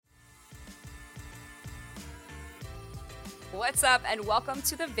What's up, and welcome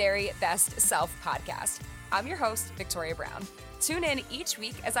to the Very Best Self podcast. I'm your host, Victoria Brown. Tune in each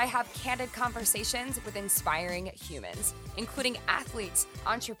week as I have candid conversations with inspiring humans, including athletes,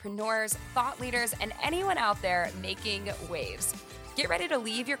 entrepreneurs, thought leaders, and anyone out there making waves. Get ready to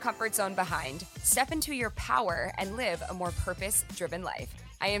leave your comfort zone behind, step into your power, and live a more purpose-driven life.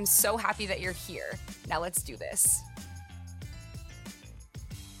 I am so happy that you're here. Now let's do this.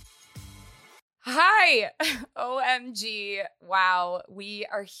 Hi! OMG. Wow, we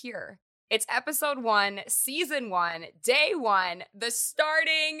are here. It's episode 1, season 1, day 1, the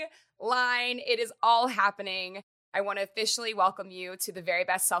starting line. It is all happening. I want to officially welcome you to the Very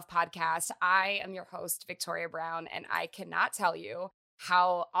Best Self podcast. I am your host, Victoria Brown, and I cannot tell you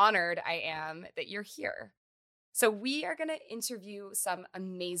how honored I am that you're here. So we are going to interview some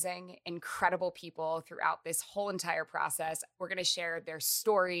amazing, incredible people throughout this whole entire process. We're going to share their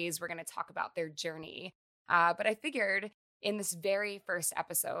stories. We're going to talk about their journey. But I figured in this very first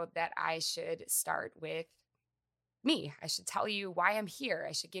episode that I should start with me. I should tell you why I'm here.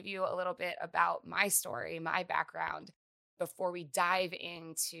 I should give you a little bit about my story, my background, before we dive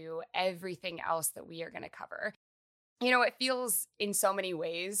into everything else that we are going to cover. You know, it feels in so many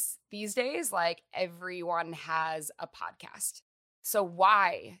ways these days like everyone has a podcast. So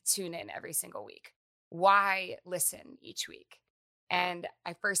why tune in every single week? Why listen each week? And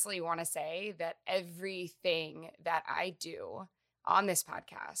I firstly want to say that everything that I do on this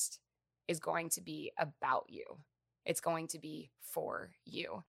podcast is going to be about you. It's going to be for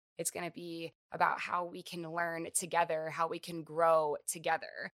you. It's going to be about how we can learn together, how we can grow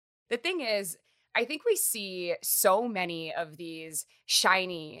together. The thing is, I think we see so many of these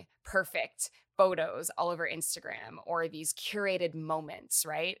shiny, perfect photos all over Instagram or these curated moments,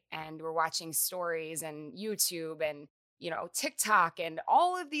 right? And we're watching stories and YouTube and, TikTok and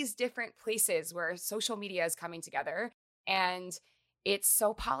all of these different places where social media is coming together. And it's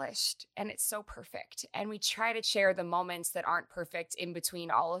so polished and it's so perfect. And we try to share the moments that aren't perfect in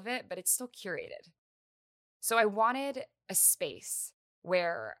between all of it, but it's still curated. So I wanted a space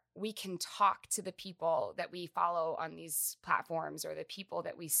where we can talk to the people that we follow on these platforms or the people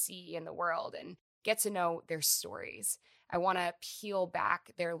that we see in the world and get to know their stories. I want to peel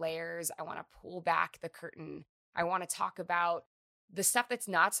back their layers. I want to pull back the curtain. I want to talk about the stuff that's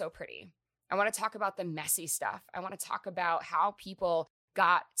not so pretty. I want to talk about the messy stuff. I want to talk about how people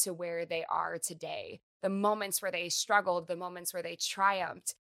got to where they are today, the moments where they struggled, the moments where they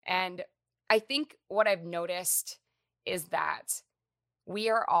triumphed. And I think what I've noticed is that we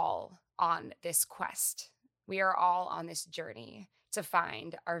are all on this quest. We are all on this journey to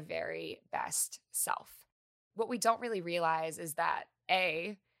find our very best self. What we don't really realize is that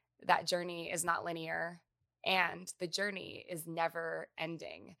that journey is not linear and the journey is never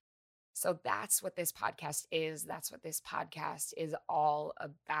ending. So that's what this podcast is. That's what this podcast is all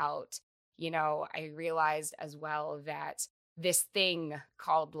about. I realized as well that this thing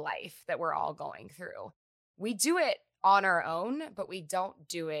called life that we're all going through, we do it on our own, but we don't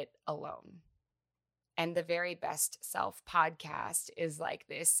do it alone. And the Very Best Self podcast is like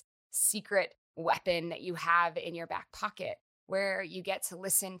this secret weapon that you have in your back pocket where you get to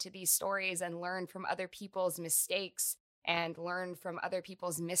listen to these stories and learn from other people's mistakes and learn from other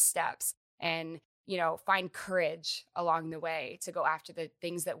people's missteps and, find courage along the way to go after the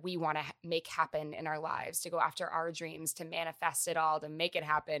things that we want to make happen in our lives, to go after our dreams, to manifest it all, to make it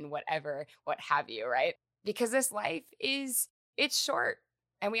happen, whatever, what have you, right? Because this life it's short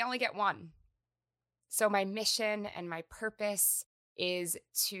and we only get one. So my mission and my purpose is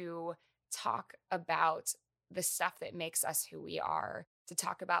to talk about the stuff that makes us who we are, to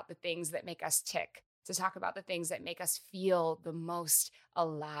talk about the things that make us tick, to talk about the things that make us feel the most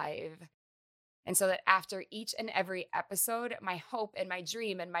alive. And so that after each and every episode, my hope and my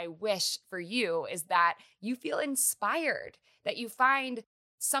dream and my wish for you is that you feel inspired, that you find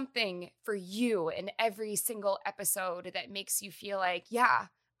something for you in every single episode that makes you feel like, yeah,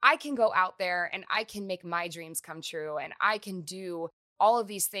 I can go out there and I can make my dreams come true and I can do all of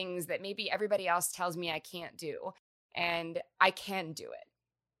these things that maybe everybody else tells me I can't do, and I can do it.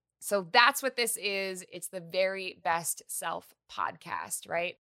 So that's what this is. It's the Very Best Self podcast,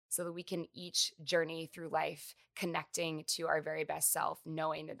 right? So that we can each journey through life connecting to our very best self,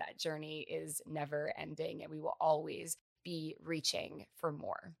 knowing that that journey is never ending and we will always be reaching for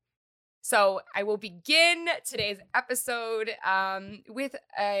more. So I will begin today's episode with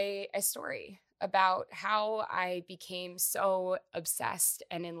a story about how I became so obsessed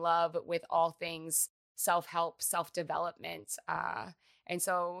and in love with all things self-help, self-development. And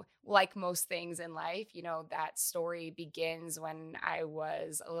so like most things in life, that story begins when I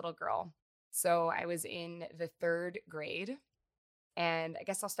was a little girl. So I was in the 3rd grade And I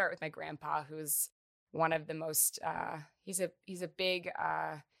guess I'll start with my grandpa, who's one of the most, he's a big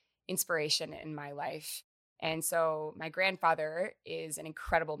inspiration in my life. And so my grandfather is an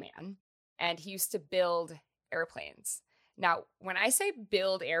incredible man, and he used to build airplanes. Now, when I say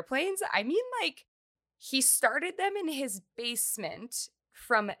build airplanes, I mean like he started them in his basement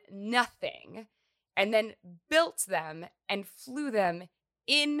from nothing and then built them and flew them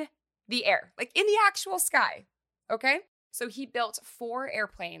in the air, like in the actual sky. Okay. So he built 4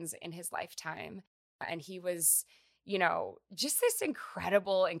 airplanes in his lifetime. And he was, just this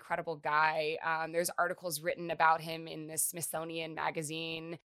incredible, incredible guy. There's articles written about him in the Smithsonian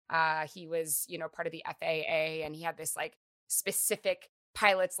magazine. He was, part of the FAA, and he had this like specific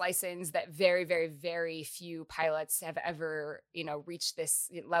pilot's license that very, very, very few pilots have ever, reached this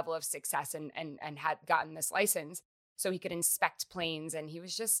level of success and had gotten this license. So he could inspect planes, and he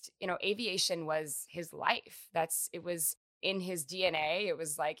was just, aviation was his life. It was in his DNA. It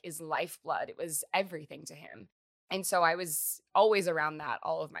was like his lifeblood. It was everything to him. And so I was always around that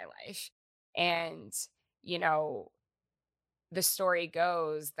all of my life. And, the story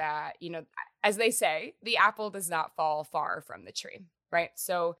goes that, as they say, the apple does not fall far from the tree, right?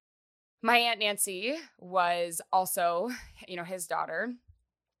 So my Aunt Nancy was also, his daughter,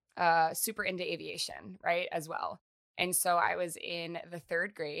 super into aviation, right, as well. And so I was in the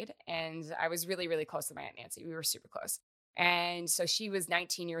 3rd grade, and I was really, really close to my Aunt Nancy. We were super close. And so she was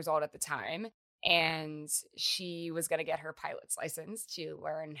 19 years old at the time, and she was going to get her pilot's license to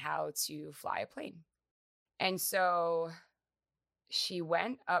learn how to fly a plane. And so she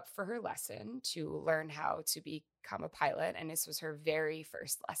went up for her lesson to learn how to become a pilot. And this was her very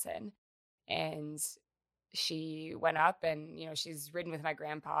first lesson. And she went up and, she's ridden with my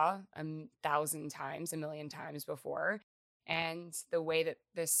grandpa 1,000 times, 1,000,000 times before. And the way that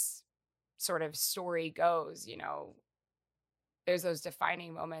this sort of story goes, there's those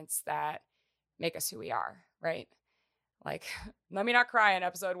defining moments that make us who we are, right? Like, let me not cry in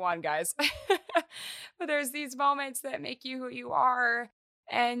episode 1, guys. But there's these moments that make you who you are.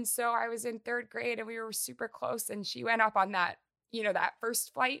 And so I was in 3rd grade, and we were super close, and she went up on that, that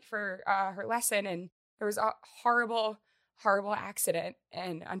first flight for her lesson, and there was a horrible, horrible accident.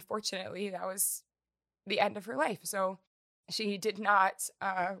 And unfortunately, that was the end of her life. So she did not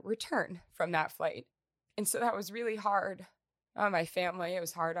return from that flight. And so that was really hard on my family. It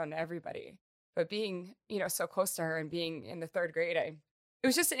was hard on everybody. But being, so close to her and being in the 3rd grade, it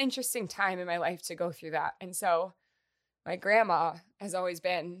was just an interesting time in my life to go through that. And so my grandma has always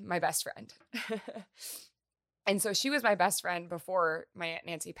been my best friend. And so she was my best friend before my Aunt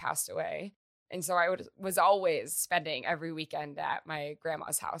Nancy passed away. And so I was always spending every weekend at my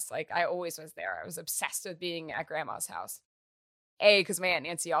grandma's house. Like, I always was there. I was obsessed with being at grandma's house. Because my Aunt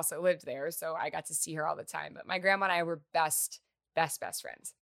Nancy also lived there, so I got to see her all the time. But my grandma and I were best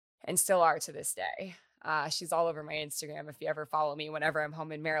friends, and still are to this day. She's all over my Instagram. If you ever follow me, whenever I'm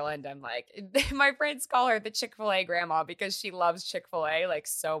home in Maryland, I'm like, my friends call her the Chick-fil-A grandma because she loves Chick-fil-A like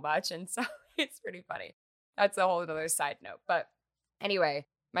so much. And so it's pretty funny. That's a whole other side note. But anyway,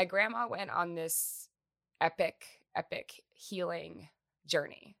 my grandma went on this epic healing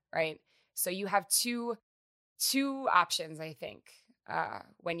journey, right? So you have two options, I think,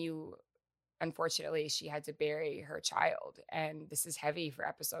 when unfortunately, she had to bury her child. And this is heavy for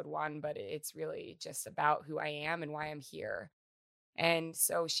episode 1, but it's really just about who I am and why I'm here. And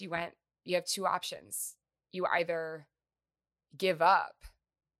so you have 2 options. You either give up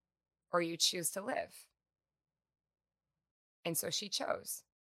or you choose to live. And so she chose,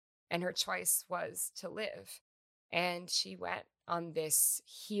 and her choice was to live. And she went on this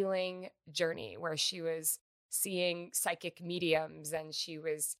healing journey where she was seeing psychic mediums, and she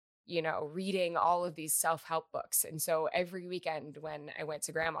was reading all of these self-help books. And so every weekend when I went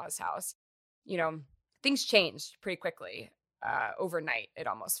to grandma's house, things changed pretty quickly. Overnight, it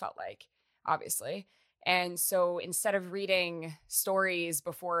almost felt like, obviously. And so instead of reading stories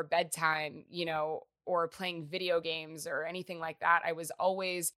before bedtime, or playing video games or anything like that, I was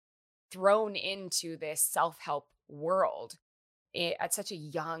always thrown into this self-help world at such a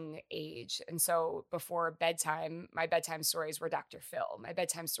young age. And so before bedtime, my bedtime stories were Dr. Phil. My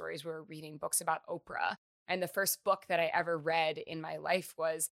bedtime stories were reading books about Oprah. And the first book that I ever read in my life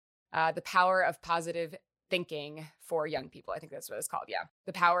was The Power of Positive Thinking for Young People. I think that's what it's called. Yeah.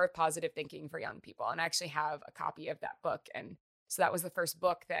 The Power of Positive Thinking for Young People. And I actually have a copy of that book. And so that was the first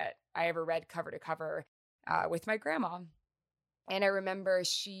book that I ever read cover to cover with my grandma. And I remember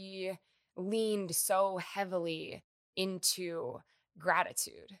she leaned so heavily into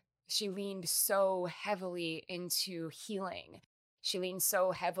gratitude. She leaned so heavily into healing. She leaned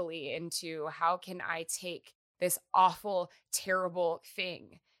so heavily into how can I take this awful, terrible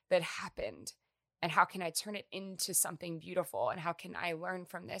thing that happened? And how can I turn it into something beautiful? And how can I learn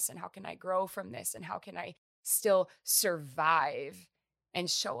from this? And how can I grow from this? And how can I still survive and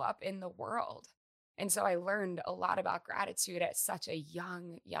show up in the world? And so I learned a lot about gratitude at such a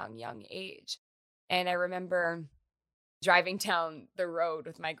young age. And I remember driving down the road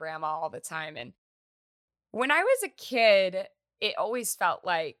with my grandma all the time. And when I was a kid, it always felt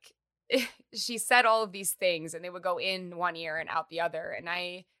like she said all of these things and they would go in one ear and out the other. And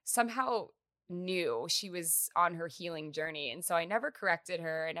I somehow knew she was on her healing journey. And so I never corrected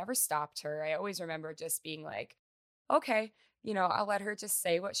her. I never stopped her. I always remember just being like, okay, I'll let her just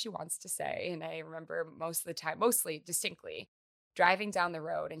say what she wants to say. And I remember most of the time, mostly distinctly, driving down the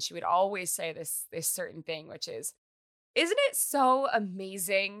road. And she would always say this certain thing, which is, isn't it so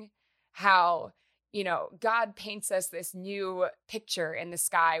amazing how, God paints us this new picture in the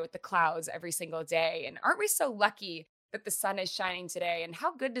sky with the clouds every single day? And aren't we so lucky that the sun is shining today? And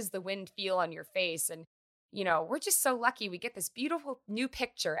how good does the wind feel on your face? And, we're just so lucky we get this beautiful new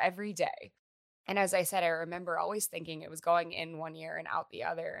picture every day. And as I said, I remember always thinking it was going in one ear and out the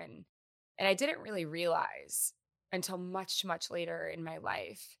other. And I didn't really realize until much, much later in my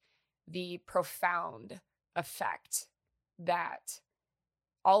life the profound effect that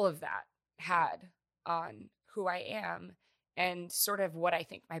all of that had on who I am and sort of what I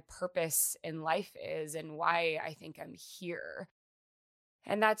think my purpose in life is and why I think I'm here.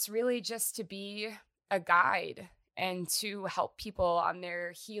 And that's really just to be a guide and to help people on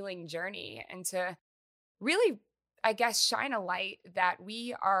their healing journey and to really, I guess, shine a light that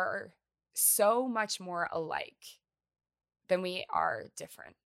we are so much more alike than we are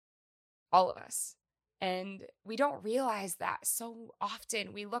different, all of us. And we don't realize that so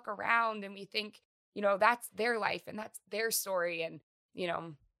often. We look around and we think, that's their life and that's their story, and,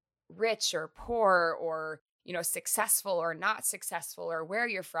 rich or poor or, successful or not successful, or where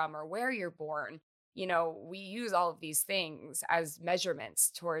you're from or where you're born. We use all of these things as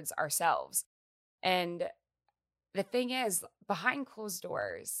measurements towards ourselves. And the thing is, behind closed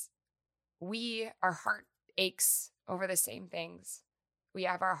doors, our heart aches over the same things. We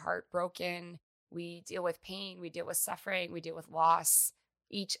have our heart broken. We deal with pain. We deal with suffering. We deal with loss.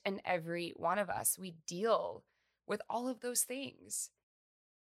 Each and every one of us, we deal with all of those things.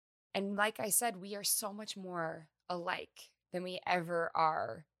 And like I said, we are so much more alike than we ever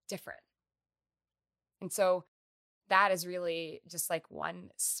are different. And so that is really just like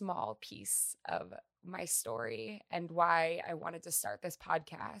one small piece of my story and why I wanted to start this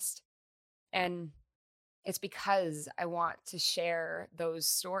podcast. And it's because I want to share those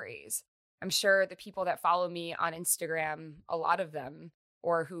stories. I'm sure the people that follow me on Instagram, a lot of them,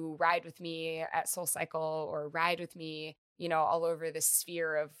 or who ride with me at SoulCycle or ride with me, all over the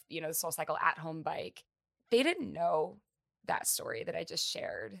sphere of, the SoulCycle at home bike, they didn't know that story that I just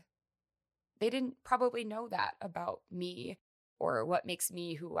shared. They didn't probably know that about me or what makes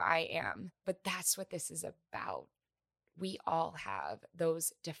me who I am. But that's what this is about. We all have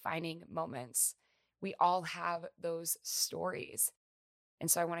those defining moments. We all have those stories.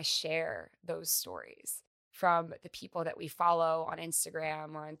 And so I want to share those stories from the people that we follow on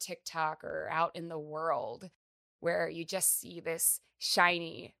Instagram or on TikTok or out in the world, where you just see this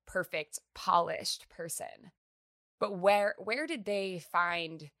shiny, perfect, polished person. But where did they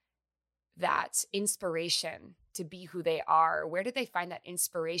find that inspiration to be who they are? Where did they find that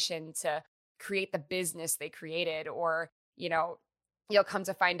inspiration to create the business they created? Or, you'll come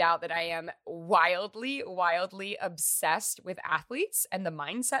to find out that I am wildly, wildly obsessed with athletes and the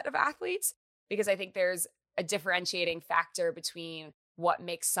mindset of athletes, because I think there's a differentiating factor between what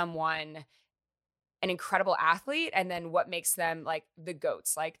makes someone an incredible athlete and then what makes them like the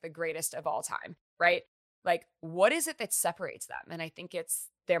GOATs, like the greatest of all time, right? Like, what is it that separates them? And I think it's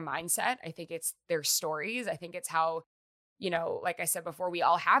their mindset. I think it's their stories. I think it's how, like I said before, we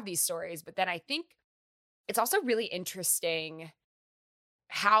all have these stories, but then I think it's also really interesting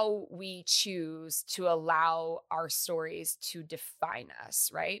how we choose to allow our stories to define us,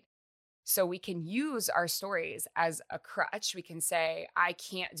 right? So we can use our stories as a crutch. We can say, I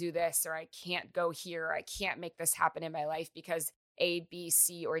can't do this, or I can't go here, or I can't make this happen in my life because A, B,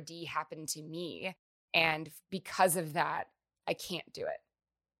 C, or D happened to me. And because of that, I can't do it.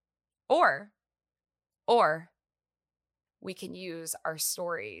 Or we can use our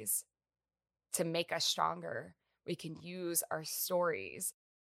stories to make us stronger. We can use our stories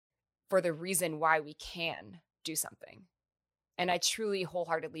for the reason why we can do something. And I truly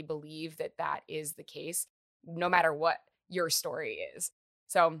wholeheartedly believe that that is the case, no matter what your story is.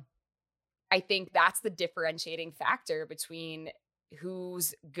 So I think that's the differentiating factor between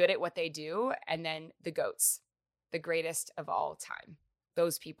who's good at what they do and then the GOATs, the greatest of all time.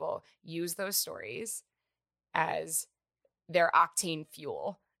 Those people use those stories as their octane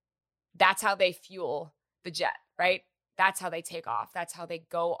fuel. That's how they fuel the jet, right? That's how they take off. That's how they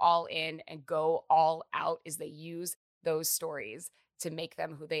go all in and go all out, is they use those stories to make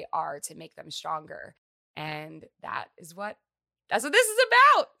them who they are, to make them stronger. And that's what this is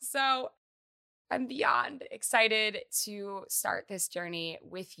about. So I'm beyond excited to start this journey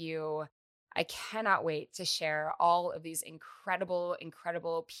with you. I cannot wait to share all of these incredible,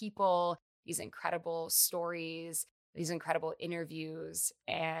 incredible people, these incredible stories, these incredible interviews.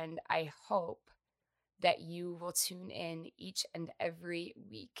 And I hope that you will tune in each and every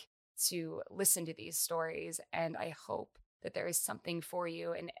week to listen to these stories. And I hope that there is something for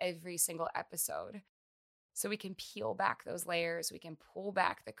you in every single episode. So we can peel back those layers, we can pull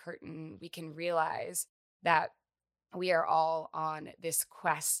back the curtain, we can realize that we are all on this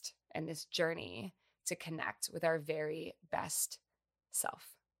quest and this journey to connect with our very best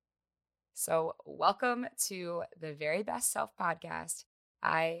self. So welcome to the Very Best Self podcast.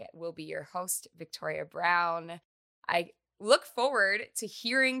 I will be your host, Victoria Brown. I look forward to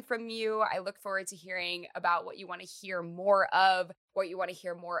hearing from you. I look forward to hearing about what you want to hear more of, what you want to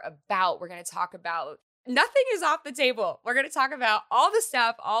hear more about. We're going to talk about nothing is off the table. We're going to talk about all the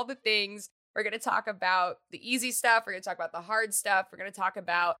stuff, all the things. We're going to talk about the easy stuff. We're going to talk about the hard stuff. We're going to talk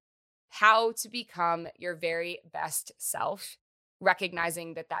about how to become your very best self,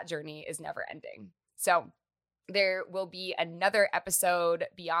 recognizing that that journey is never ending. So there will be another episode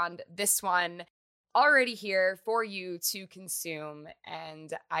beyond this one already here for you to consume.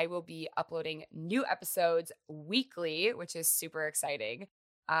 And I will be uploading new episodes weekly, which is super exciting.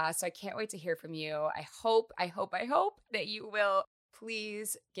 So I can't wait to hear from you. I hope that you will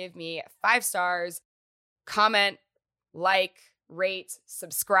please give me 5 stars, comment, like, rate,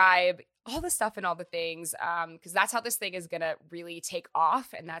 subscribe, all the stuff and all the things, because that's how this thing is going to really take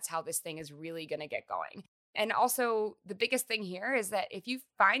off. And that's how this thing is really going to get going. And also the biggest thing here is that if you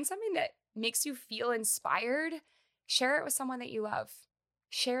find something that makes you feel inspired, share it with someone that you love.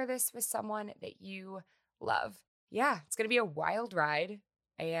 Share this with someone that you love. Yeah, it's going to be a wild ride.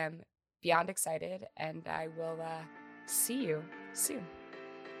 I am beyond excited, and I will see you soon.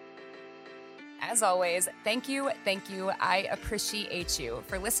 As always, thank you. I appreciate you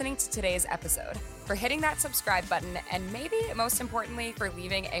for listening to today's episode, for hitting that subscribe button, and maybe most importantly, for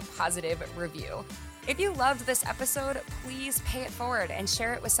leaving a positive review. If you loved this episode, please pay it forward and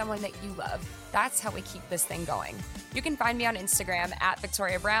share it with someone that you love. That's how we keep this thing going. You can find me on Instagram at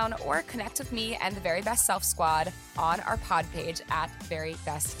Victoria Brown, or connect with me and the Very Best Self Squad on our pod page at Very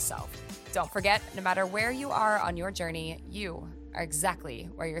Best Self. Don't forget, no matter where you are on your journey, you are exactly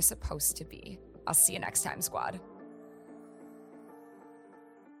where you're supposed to be. I'll see you next time, squad.